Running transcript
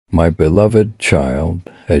My beloved child,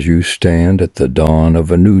 as you stand at the dawn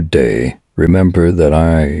of a new day, remember that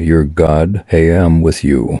I, your God, am with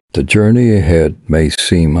you. The journey ahead may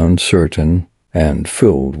seem uncertain and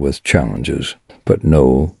filled with challenges, but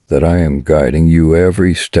know that I am guiding you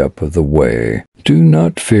every step of the way. Do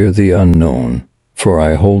not fear the unknown, for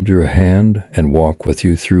I hold your hand and walk with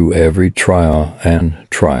you through every trial and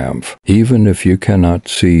triumph. Even if you cannot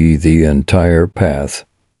see the entire path,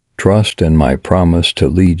 trust in my promise to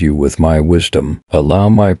lead you with my wisdom. Allow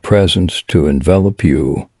my presence to envelop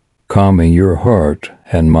you, calming your heart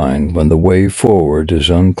and mind when the way forward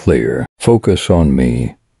is unclear. Focus on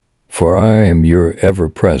me, for I am your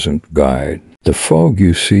ever-present guide. The fog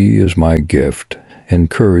you see is my gift,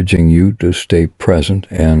 encouraging you to stay present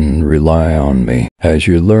and rely on me. As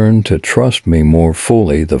you learn to trust me more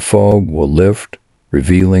fully, the fog will lift,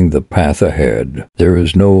 revealing the path ahead. There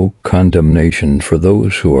is no condemnation for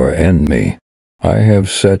those who are in me. I have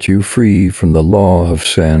set you free from the law of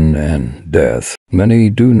sin and death. Many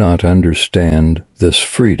do not understand this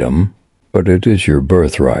freedom, but it is your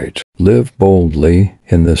birthright. Live boldly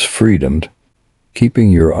in this freedom,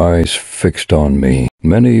 keeping your eyes fixed on me.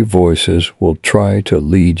 Many voices will try to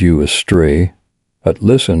lead you astray, but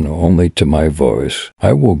listen only to my voice.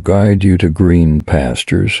 I will guide you to green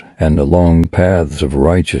pastures and along paths of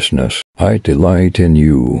righteousness. I delight in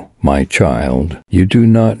you, my child. You do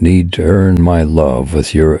not need to earn my love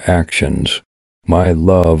with your actions. My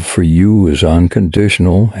love for you is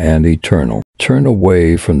unconditional and eternal. Turn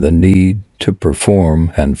away from the need to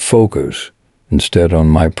perform and focus instead on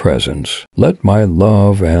my presence. Let my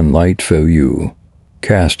love and light fill you,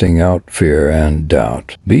 casting out fear and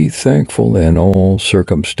doubt. Be thankful in all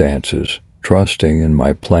circumstances, trusting in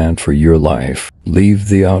my plan for your life. Leave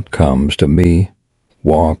the outcomes to me.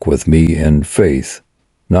 Walk with me in faith,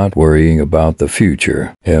 not worrying about the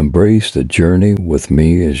future. Embrace the journey with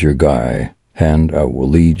me as your guide, and I will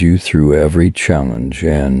lead you through every challenge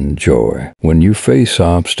and joy. When you face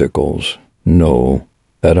obstacles, know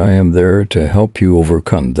that I am there to help you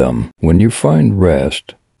overcome them. When you find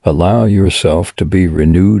rest, allow yourself to be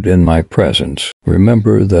renewed in my presence.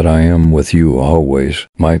 Remember that I am with you always.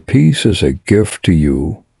 My peace is a gift to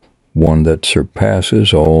you, one that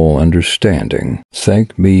surpasses all understanding.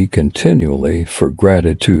 Thank me continually, for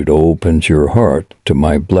gratitude opens your heart to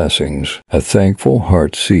my blessings. A thankful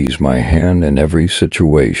heart sees my hand in every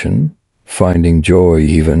situation, finding joy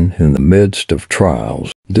even in the midst of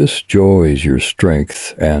trials. This joy is your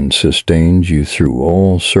strength and sustains you through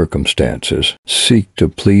all circumstances. Seek to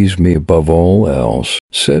please me above all else.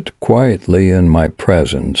 Sit quietly in my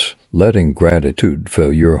presence, letting gratitude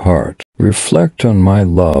fill your heart. Reflect on my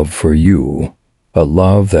love for you, a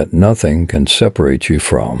love that nothing can separate you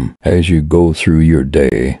from. As you go through your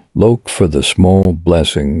day, look for the small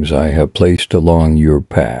blessings I have placed along your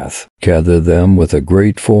path. Gather them with a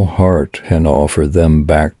grateful heart and offer them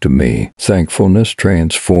back to me. Thankfulness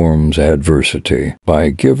transforms adversity. By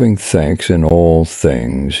giving thanks in all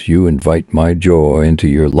things, you invite my joy into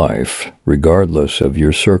your life, regardless of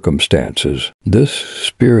your circumstances. This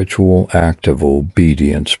spiritual act of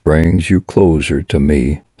obedience brings you closer to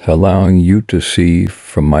me, allowing you to see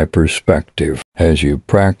from my perspective. As you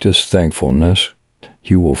practice thankfulness,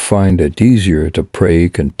 you will find it easier to pray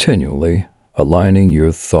continually, aligning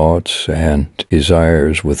your thoughts and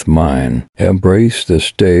desires with mine. Embrace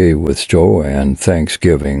this day with joy and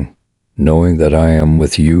thanksgiving, knowing that I am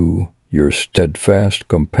with you, your steadfast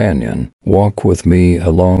companion. Walk with me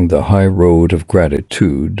along the high road of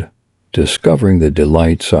gratitude, discovering the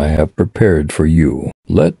delights I have prepared for you.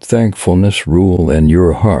 Let thankfulness rule in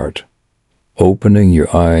your heart, opening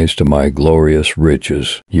your eyes to my glorious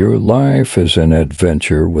riches. Your life is an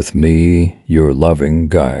adventure with me, your loving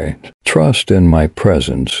guide. Trust in my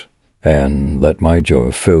presence, and let my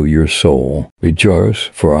joy fill your soul. Rejoice,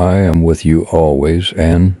 for I am with you always,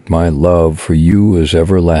 and my love for you is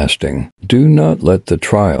everlasting. Do not let the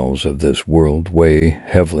trials of this world weigh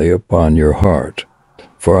heavily upon your heart,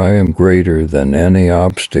 for I am greater than any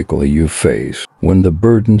obstacle you face. When the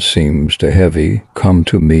burden seems too heavy, come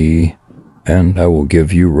to me, and I will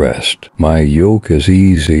give you rest. My yoke is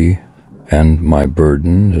easy, and my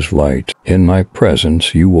burden is light. In my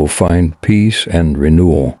presence you will find peace and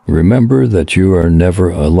renewal. Remember that you are never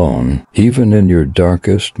alone. Even in your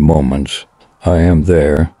darkest moments, I am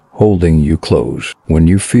there, holding you close. When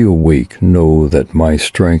you feel weak, know that my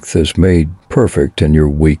strength is made perfect in your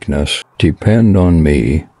weakness. Depend on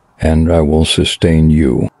me, and I will sustain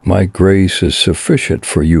you. My grace is sufficient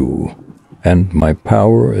for you, and my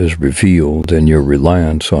power is revealed in your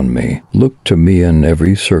reliance on me. Look to me in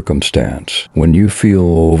every circumstance. When you feel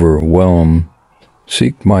overwhelmed,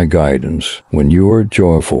 Seek my guidance. When you are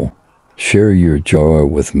joyful, share your joy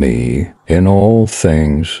with me. In all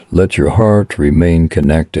things, let your heart remain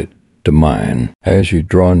connected to mine. As you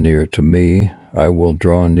draw near to me, I will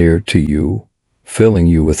draw near to you, filling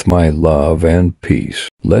you with my love and peace.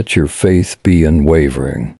 Let your faith be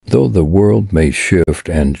unwavering. Though the world may shift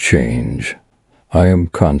and change, I am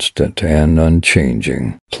constant and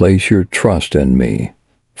unchanging. Place your trust in me,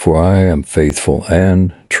 for I am faithful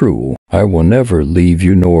and true. I will never leave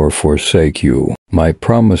you nor forsake you. My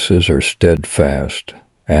promises are steadfast,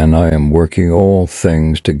 and I am working all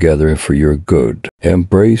things together for your good.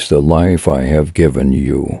 Embrace the life I have given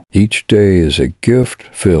you. Each day is a gift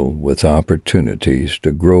filled with opportunities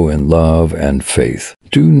to grow in love and faith.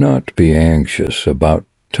 Do not be anxious about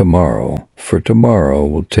tomorrow, for tomorrow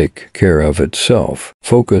will take care of itself.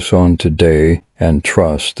 Focus on today and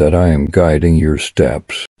trust that I am guiding your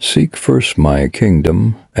steps. Seek first my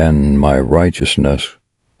kingdom and my righteousness,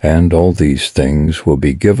 and all these things will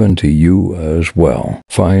be given to you as well.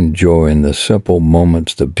 Find joy in the simple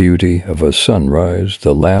moments, the beauty of a sunrise,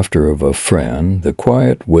 the laughter of a friend, the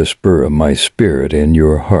quiet whisper of my spirit in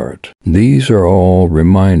your heart. These are all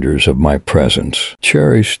reminders of my presence.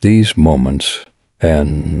 Cherish these moments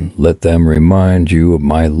and let them remind you of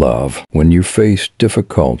my love. When you face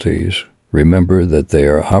difficulties, remember that they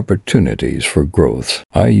are opportunities for growth.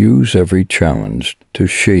 I use every challenge to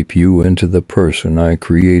shape you into the person I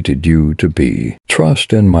created you to be.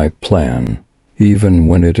 Trust in my plan, even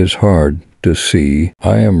when it is hard to see.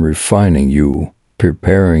 I am refining you,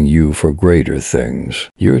 preparing you for greater things.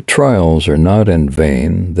 Your trials are not in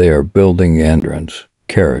vain. They are building endurance,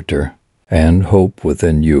 character, and hope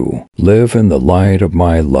within you. Live in the light of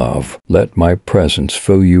my love. Let my presence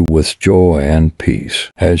fill you with joy and peace.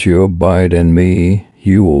 As you abide in me,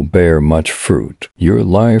 you will bear much fruit. Your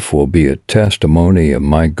life will be a testimony of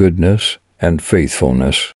my goodness and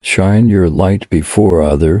faithfulness. Shine your light before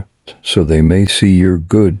others, so they may see your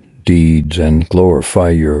good deeds and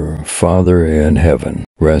glorify your Father in heaven.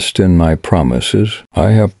 Rest in my promises.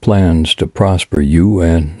 I have plans to prosper you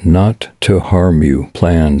and not to harm you,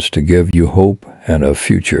 plans to give you hope and a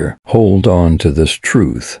future. Hold on to this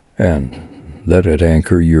truth and let it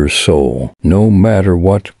anchor your soul. No matter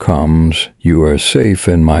what comes, you are safe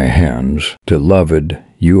in my hands. Beloved,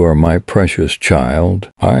 you are my precious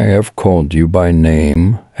child. I have called you by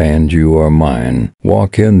name, and you are mine.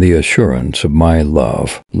 Walk in the assurance of my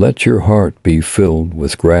love. Let your heart be filled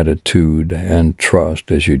with gratitude and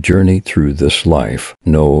trust as you journey through this life.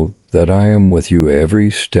 Know that I am with you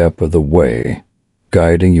every step of the way,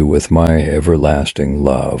 guiding you with my everlasting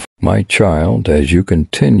love. My child, as you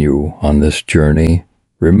continue on this journey,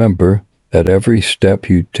 remember that every step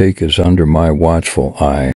you take is under my watchful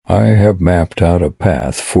eye. I have mapped out a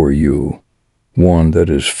path for you, one that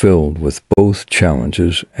is filled with both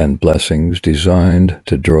challenges and blessings designed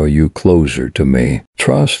to draw you closer to me.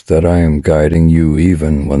 Trust that I am guiding you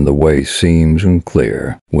even when the way seems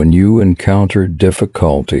unclear. When you encounter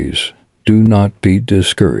difficulties, do not be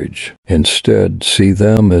discouraged. Instead, see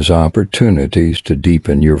them as opportunities to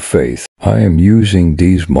deepen your faith. I am using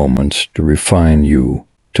these moments to refine you,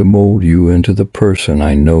 to mold you into the person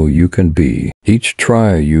I know you can be. Each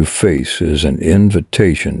trial you face is an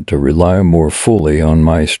invitation to rely more fully on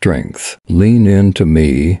my strength. Lean into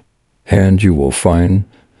me, and you will find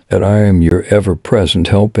that I am your ever-present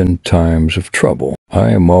help in times of trouble.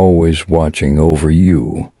 I am always watching over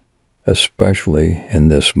you, especially in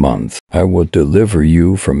this month. I will deliver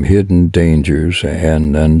you from hidden dangers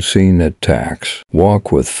and unseen attacks. Walk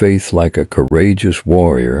with faith like a courageous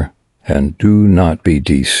warrior, and do not be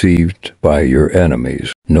deceived by your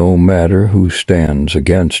enemies. No matter who stands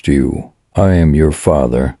against you, I am your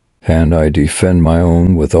Father, and I defend my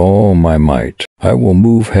own with all my might. I will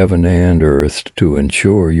move heaven and earth to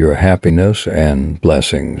ensure your happiness and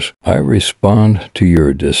blessings. I respond to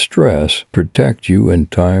your distress, protect you in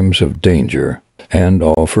times of danger, and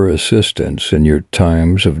offer assistance in your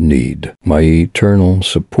times of need. My eternal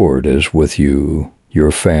support is with you,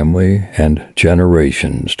 your family, and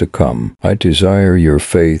generations to come. I desire your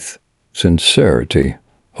faith, sincerity,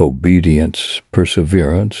 obedience,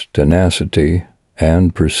 perseverance, tenacity,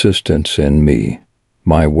 and persistence in me,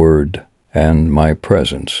 my word, and my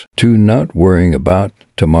presence. Do not worry about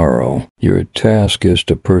tomorrow. Your task is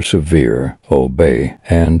to persevere, obey,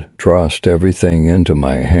 and trust everything into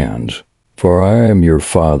my hands. For I am your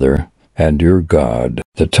Father and your God.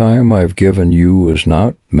 The time I've given you is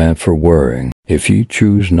not meant for worrying. If you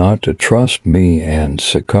choose not to trust me and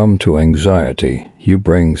succumb to anxiety, you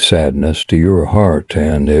bring sadness to your heart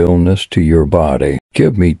and illness to your body.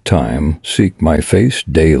 Give me time, seek my face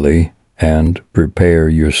daily, and prepare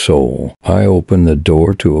your soul. I open the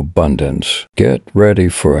door to abundance. Get ready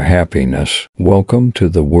for happiness. Welcome to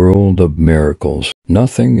the world of miracles.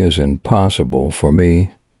 Nothing is impossible for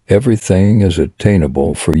me. Everything is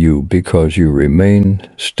attainable for you because you remain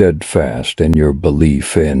steadfast in your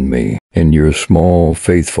belief in me. In your small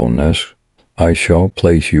faithfulness, I shall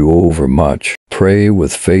place you over much. Pray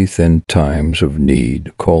with faith in times of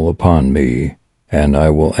need. Call upon me, and I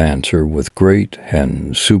will answer with great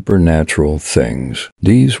and supernatural things.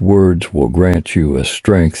 These words will grant you a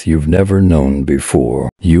strength you've never known before.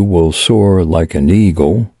 You will soar like an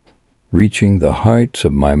eagle, reaching the heights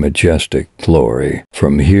of my majestic glory.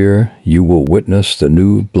 From here, you will witness the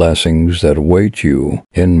new blessings that await you.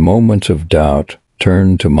 In moments of doubt,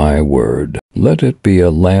 turn to my word. Let it be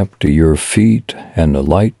a lamp to your feet and a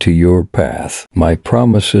light to your path. My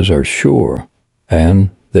promises are sure, and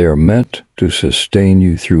they are meant to sustain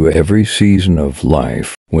you through every season of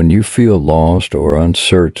life. When you feel lost or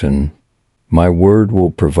uncertain, my word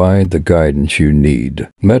will provide the guidance you need.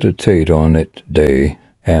 Meditate on it day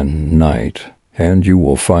and night, and you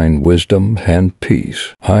will find wisdom and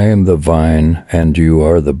peace. I am the vine, and you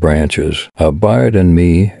are the branches. Abide in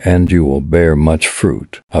me, and you will bear much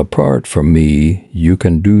fruit. Apart from me, you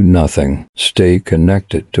can do nothing. Stay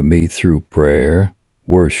connected to me through prayer,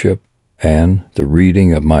 worship, and the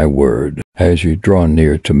reading of my word. As you draw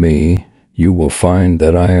near to me, you will find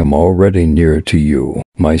that I am already near to you.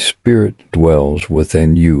 My spirit dwells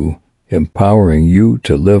within you, empowering you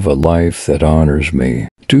to live a life that honors me.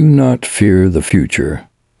 Do not fear the future,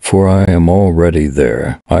 for I am already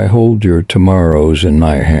there. I hold your tomorrows in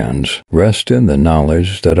my hands. Rest in the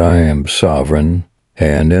knowledge that I am sovereign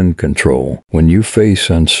and in control. When you face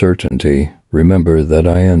uncertainty, remember that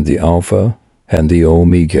I am the Alpha and the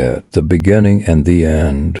Omega, the beginning and the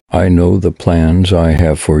end. I know the plans I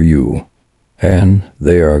have for you, and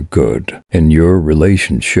they are good. In your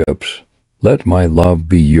relationships, let my love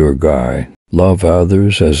be your guide. Love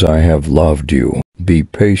others as I have loved you. Be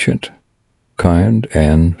patient, kind,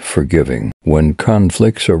 and forgiving. When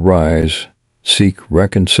conflicts arise, seek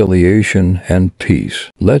reconciliation and peace.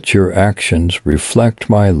 Let your actions reflect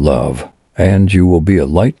my love, and you will be a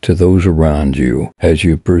light to those around you. As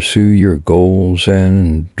you pursue your goals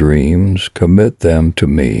and dreams, commit them to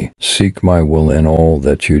me. Seek my will in all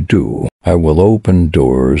that you do. I will open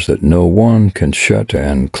doors that no one can shut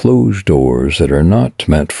and close doors that are not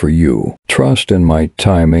meant for you. Trust in my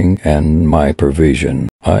timing and my provision.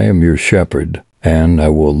 I am your shepherd, and I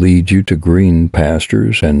will lead you to green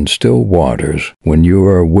pastures and still waters. When you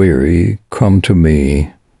are weary, come to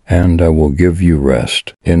me, and I will give you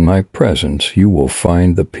rest. In my presence you will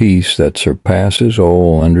find the peace that surpasses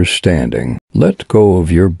all understanding. Let go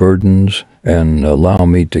of your burdens and allow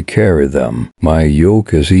me to carry them. My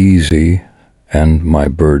yoke is easy, and my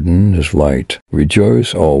burden is light.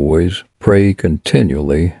 Rejoice always, pray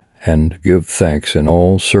continually, and give thanks in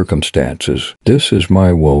all circumstances. This is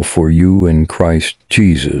my will for you in Christ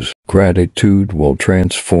Jesus. Gratitude will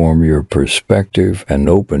transform your perspective and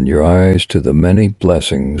open your eyes to the many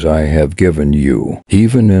blessings I have given you.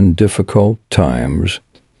 Even in difficult times,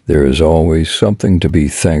 there is always something to be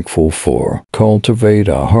thankful for. Cultivate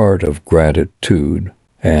a heart of gratitude,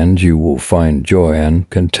 and you will find joy and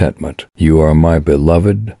contentment. You are my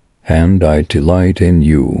beloved, and I delight in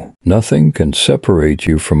you. Nothing can separate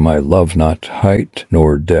you from my love, not height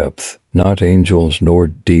nor depth, not angels nor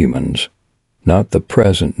demons, not the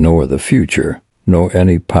present nor the future, nor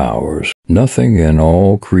any powers. Nothing in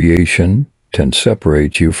all creation can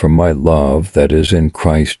separate you from my love that is in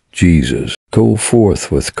Christ Jesus. Go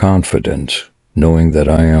forth with confidence, knowing that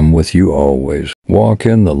I am with you always. Walk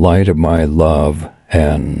in the light of my love,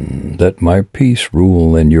 and let my peace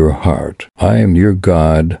rule in your heart. I am your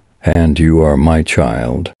God, and you are my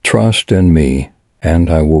child. Trust in me, and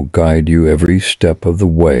I will guide you every step of the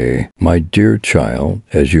way. My dear child,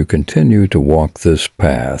 as you continue to walk this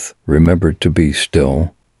path, remember to be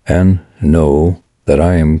still and know that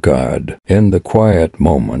I am God. In the quiet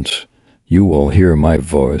moments, you will hear my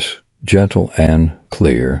voice, gentle and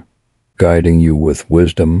clear, guiding you with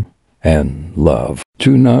wisdom and love.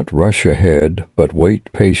 Do not rush ahead, but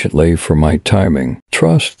wait patiently for my timing.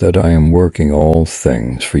 Trust that I am working all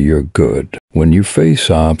things for your good. When you face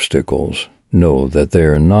obstacles, know that they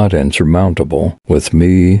are not insurmountable. With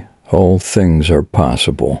me, all things are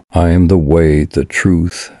possible. I am the way, the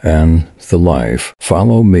truth, and the life.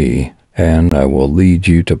 Follow me, and I will lead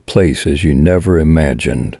you to places you never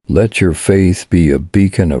imagined. Let your faith be a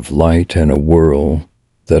beacon of light in a world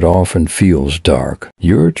that often feels dark.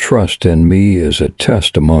 Your trust in me is a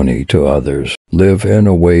testimony to others. Live in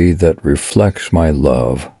a way that reflects my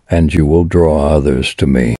love, and you will draw others to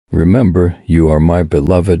me. Remember, you are my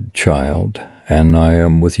beloved child, and I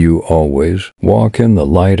am with you always. Walk in the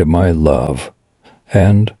light of my love,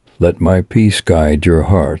 and let my peace guide your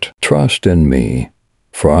heart. Trust in me,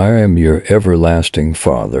 for I am your everlasting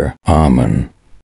Father. Amen.